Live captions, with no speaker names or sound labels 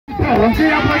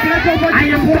I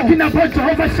am talking about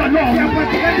Jehovah Shalom,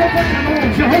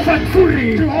 Jehovah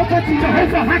Tsuri,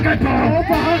 Jehovah Haggadah,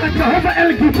 Jehovah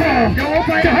El Gibor,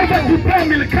 Jehovah Gibor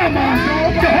Milkama,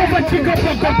 Jehovah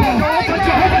Chikopokopo,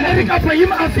 Jehovah Eric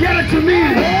Abraham Afiara to me.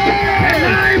 And I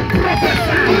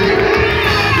prophesy.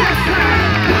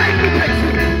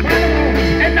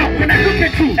 And now, when I look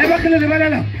at you,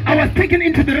 I was taken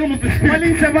into the realm of the Spirit.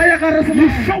 You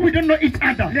sure we don't know each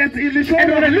other? And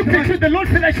when I looked at you, the Lord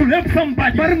said I should help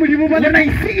somebody. When I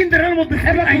see in the realm of the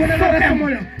Spirit, I saw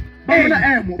them.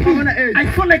 I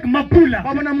saw like Mapula.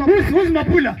 Who's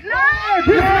Mapula?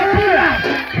 Who's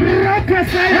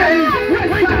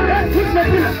Mapula? Who's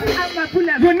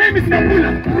Mapula? Your name is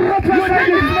Mapula. Your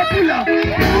name is Mapula.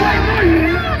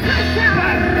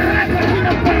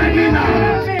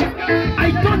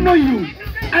 I don't know you.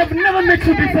 I've never met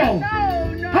you before.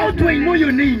 How do I know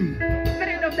your name?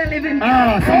 Spirit of the living.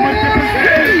 Someone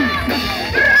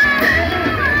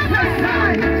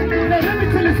let me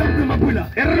tell you something, Mapula.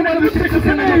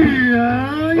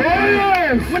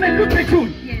 When I looked at you,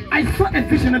 I saw a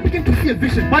vision. I began to see a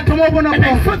vision. And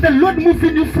I saw the Lord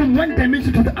moving you from one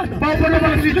dimension to the other.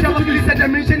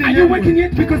 Are you working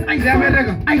yet? Because I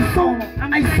saw.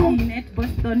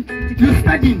 You're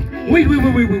studying. Wait.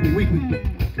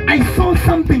 I saw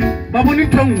something. And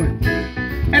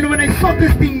when I saw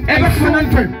this thing, I saw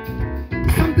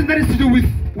something that is to do with.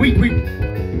 Wait.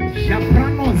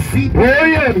 Oh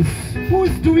yes.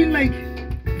 Who's doing like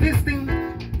this thing?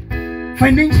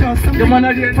 Financial something.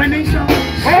 Financial.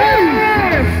 Oh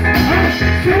yes.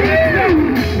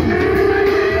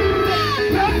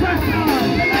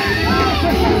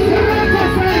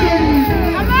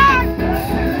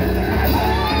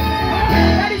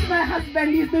 That is my husband.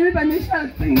 He's doing financial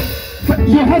things.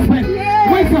 Your husband?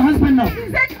 Yes. Where's your husband now?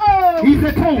 He's at home. He's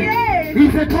at home. Yes.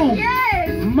 He's at home. Yes.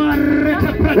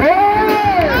 Mareta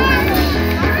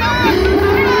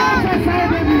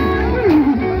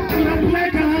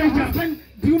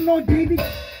Do you know David?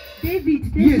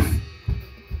 David. Yes.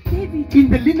 David. In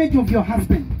the lineage of your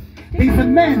husband, there is a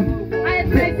man. I have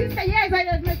my sister. Yes, I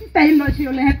have my sister-in-law. She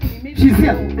will help me. Maybe She's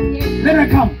here. Yes. Let her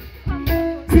come.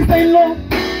 Sister-in-law,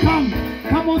 come.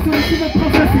 Come on to receive a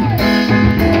prophecy.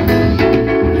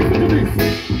 Listen to this.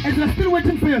 As you're still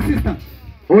waiting for your sister.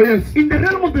 Oh yes. In the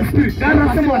realm of the spirit,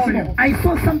 I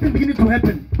saw something beginning to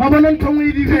happen. Because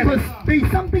there is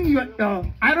something you are,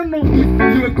 I don't know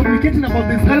if you were communicating about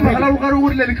this.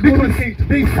 Because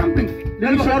there is something.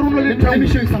 Let me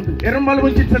show you something. There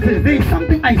is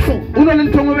something I saw.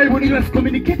 It was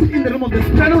communicated in the realm of the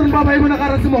spirit.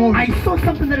 I saw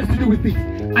something that has to do with it.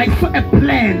 I saw a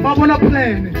plan.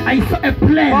 I saw a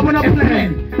plan.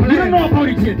 You don't know about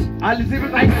it yet. I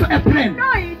saw a plan. I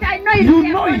know it. You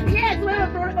know it. Yes,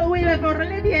 we have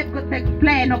already have got the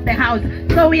plan of the house.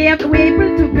 So we're able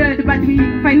to build, but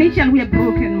financially we are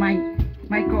broken, my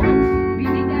God. We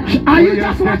need Are you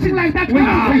just watching like that?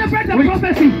 Celebrate the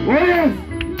prophecy. Oh yes.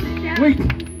 Wait.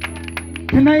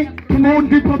 Can I go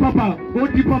deeper, Papa? Go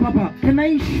deeper, Papa. Can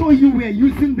I show you we're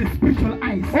using the spiritual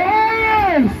eyes? Oh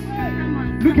yes.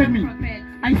 Look at me.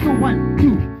 I saw 1,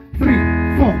 2, 3,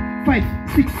 4, 5,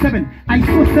 6, 7. I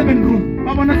saw 7 rooms.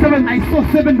 I saw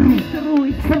 7 rooms.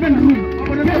 7 rooms.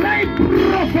 Can I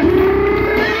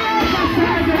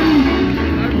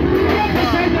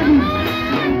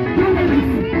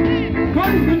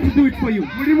God is going to do it for you.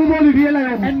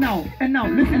 And now,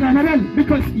 listen,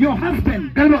 because your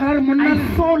husband,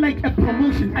 I saw like a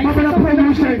promotion. I saw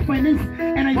promotion, finance,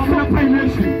 and I saw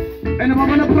promotion. And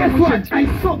guess what? I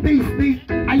saw I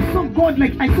saw God,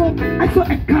 like I saw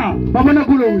a car.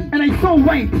 And I saw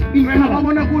white in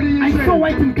color. I saw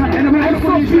white in color. And I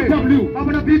saw VW.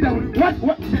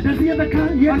 What? Does he have a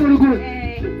car? Yes.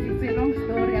 It's a long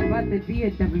story about the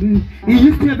VW. He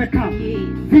used to have a car. Yes.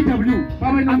 VW.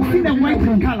 I'm seeing a white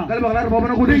in color. It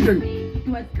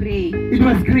was gray. It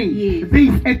was gray. Yes. There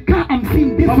is a car I'm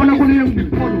seeing this one is the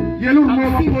Polo.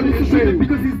 I'm seeing this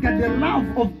because he's got the love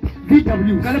of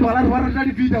VW.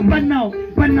 But now,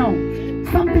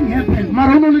 something happened.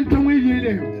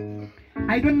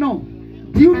 I don't know.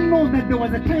 Do you know that there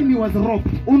was a time he was robbed?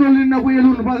 Huh?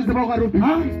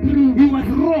 He was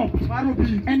robbed.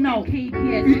 And now,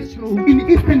 in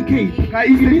Eastern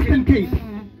Cape,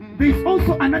 there's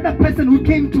also another person who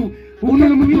came to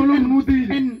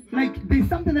and like there's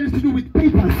something that has to do with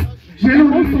papers.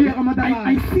 And also,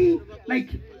 I see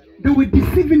like they were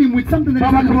deceiving him with something that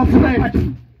has to do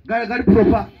with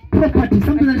property,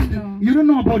 something that is, you don't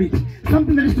know about it,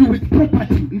 something that is to do with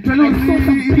property. I saw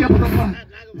some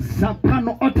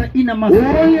Zapano Otta in a mass.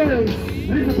 Oh yes.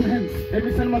 Raise up your hands. Let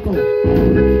me send my call.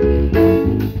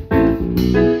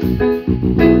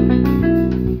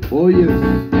 Oh yes.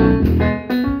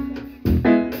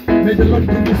 May the Lord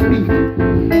give you speed.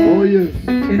 Oh yes.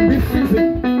 In this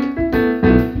season,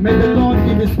 may the Lord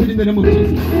give you speed in the name of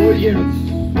Jesus. Oh yes.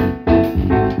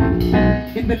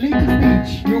 In the later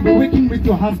stage, you'll be working with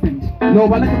your husband. No,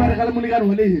 balaka barakala muligano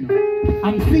wale hino.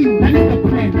 I'm saying that is the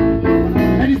plan.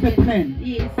 That is the plan.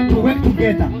 Yes. To work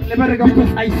together.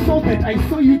 Because I saw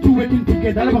you two working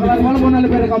together. Yes,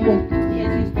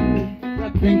 it's true.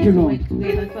 Thank you, Lord.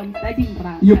 Together, so I'm studying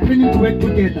Braga. You're planning to work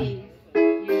together. Yes.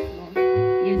 Yes, Lord.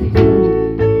 Yes, it's true.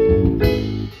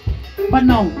 But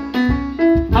now,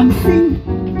 I'm seeing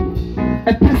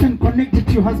a person connected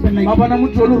to your husband like Baba na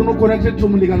mtu olo runo connected to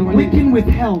muligano wale. working with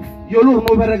health. Yolo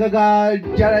runo bereka ga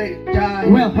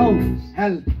Well, health.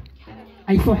 health.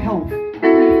 I saw health.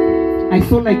 I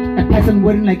saw like a person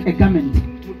wearing like a garment.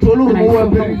 Tolo And I runo saw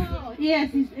wa health. Yes,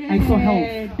 it's, I saw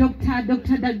health. Doctor.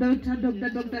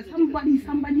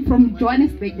 Somebody from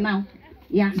Johannesburg now.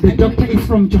 Yeah. The doctor is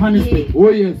from Johannesburg. Oh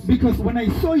yes. Because when I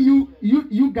saw you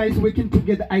guys working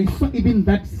together, I saw even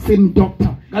that same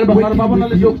doctor. Kalba working baba na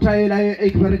with le you. doctor ela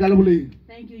ek berekala wale.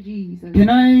 Thank you, Jesus. Can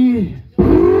I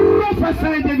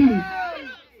prophesy, Daddy?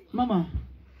 Mama,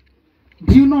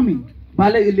 do you know me?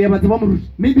 Bale le batse ba moruti.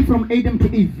 Maybe from Adam to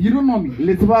Eve. You don't know me.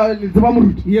 Le tseba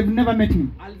moruti. You have never met me.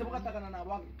 Ale tseba ka takana na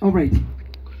ba. All right.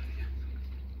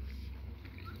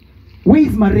 Where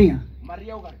is Maria?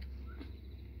 Maria o ka.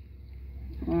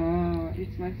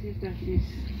 It's my sister. She's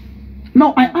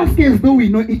No, I ask her as though we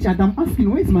know each other. I'm asking,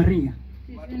 where is Maria?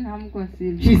 in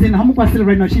Hamkwasil. She's in Hamukwasil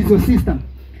right now. She's your sister.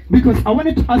 Because I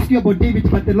wanted to ask you about David,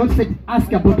 but the Lord said,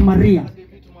 ask about Maria.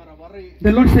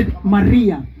 The Lord said,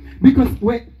 Maria. Because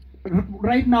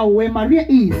right now, where Maria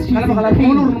is, she's in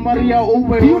pain. Maria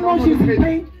over. Do you know she's in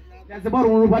pain? That's about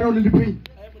one the pain.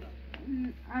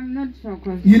 I'm not sure.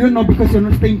 You don't know because you're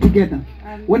not staying together.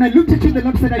 When I looked at you, the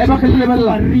Lord said, I should ask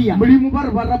Maria.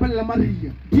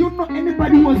 Do you know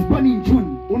anybody who was born in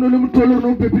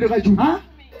June? Huh?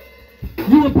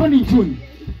 You were born in June.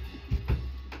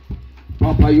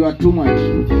 Papa, you are too much.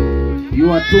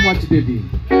 You are too much, Daddy.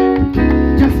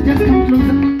 Just come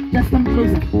closer. Just come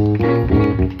closer.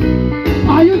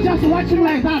 Are you just watching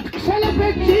like that?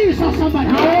 Celebrate Jesus, somebody.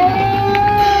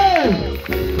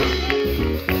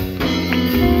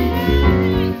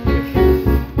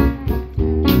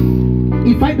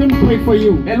 If I don't pray for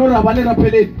you, Hello, Rabalera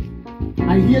Pele.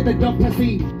 I hear the doctor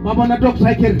saying, Baba na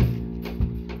doctor here.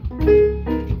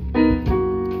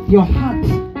 your heart.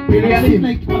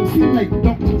 I'm seeing like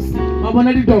doctors Baba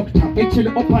na di doctor. actually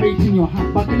operating your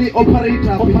heart. Bakili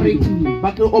operator. Operating you.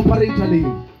 Bakili operator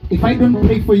le. If I don't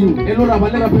pray for you, Hello,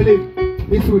 Rabalera Pele.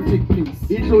 this will take place.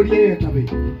 Itlo riye tabe.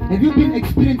 Have you been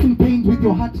experiencing pains with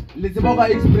your heart? Le ziboga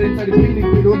experience the pain in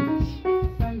Pilon.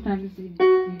 Sometimes it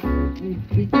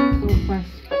beats so fast.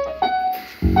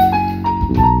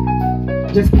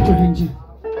 Just put your hand here.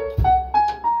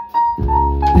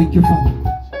 Thank you, Father.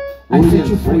 I set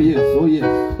you free. Oh yes.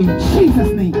 In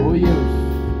Jesus' name. Oh yes.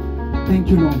 Thank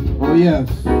you, Lord. Oh yes.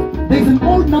 There's an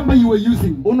old number you were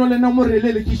using. Uno le number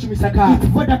le kishimisaka. It's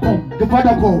Vodacom. The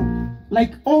Vodacom.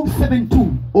 Like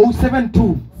 072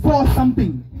 072 4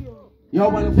 something.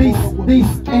 There's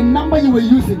There's a number you were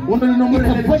using. Uno le number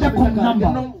It's a Vodacom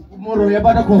number. Moro ya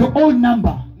Vodacom. The old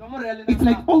number. It's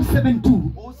like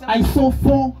 072. 072. I saw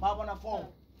 4. Baba na 4.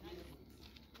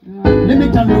 Let me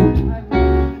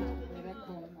download.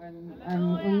 I'm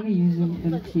only using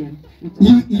MTN.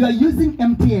 You are using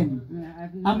MTN.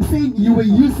 I'm saying you were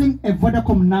using a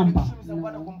Vodacom number.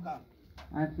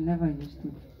 I've never used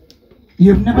it.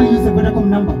 You have never used a Vodacom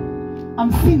number.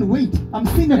 I'm seeing a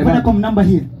Vodacom number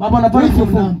here. Baba na Where's your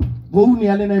phone. phone? Go uni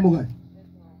ale na imuga.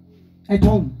 At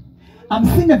home. I'm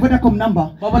seeing a Vodacom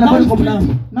number. Baba na Now it's Vodacom 20.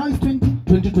 number. Now it's 20.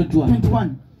 2021.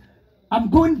 21. I'm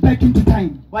going back into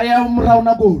time. Waya umrao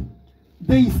na go.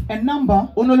 There is a number.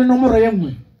 Uno le numero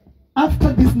yengwe.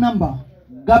 After this number,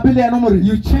 Gabile ya numero.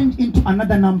 you change into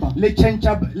another number. Le change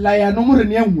up la ya numero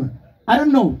ni yengwe. I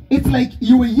don't know. It's like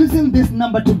you were using this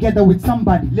number together with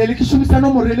somebody. Le kishumisa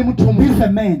numero le mtu This is mu.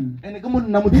 a man. Ene kama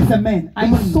na This is a mtu. man.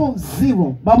 I saw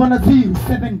 0. Baba na 0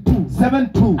 72.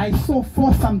 72. I saw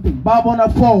 4 something. Baba na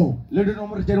 4. Le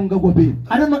numero jero ngagwa be.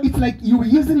 I don't know. It's like you were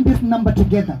using this number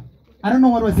together. I don't know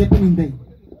what was happening there.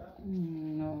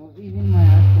 No, even my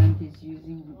husband is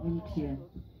using MTN.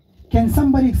 Can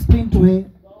somebody explain to her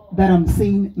that I'm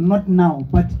saying not now,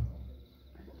 but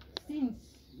Since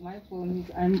my phone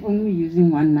is, I'm only using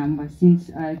one number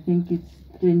since I think it's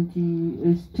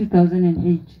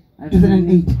 2008. I've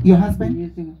 2008? been Your husband?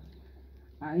 using,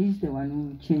 he's the one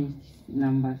who changed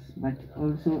numbers, but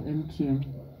also MTN.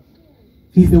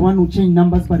 He's the one who changed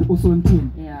numbers, but also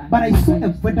MTN. Yeah. But I saw a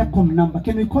Vodacom number.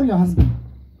 Can we call your husband?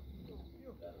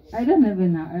 I don't have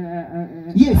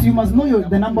a Yes, you must know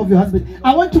the number of your husband.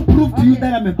 I want to prove to you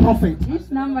that I'm a prophet.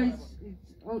 His number is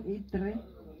 083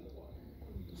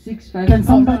 65. Can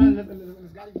somebody?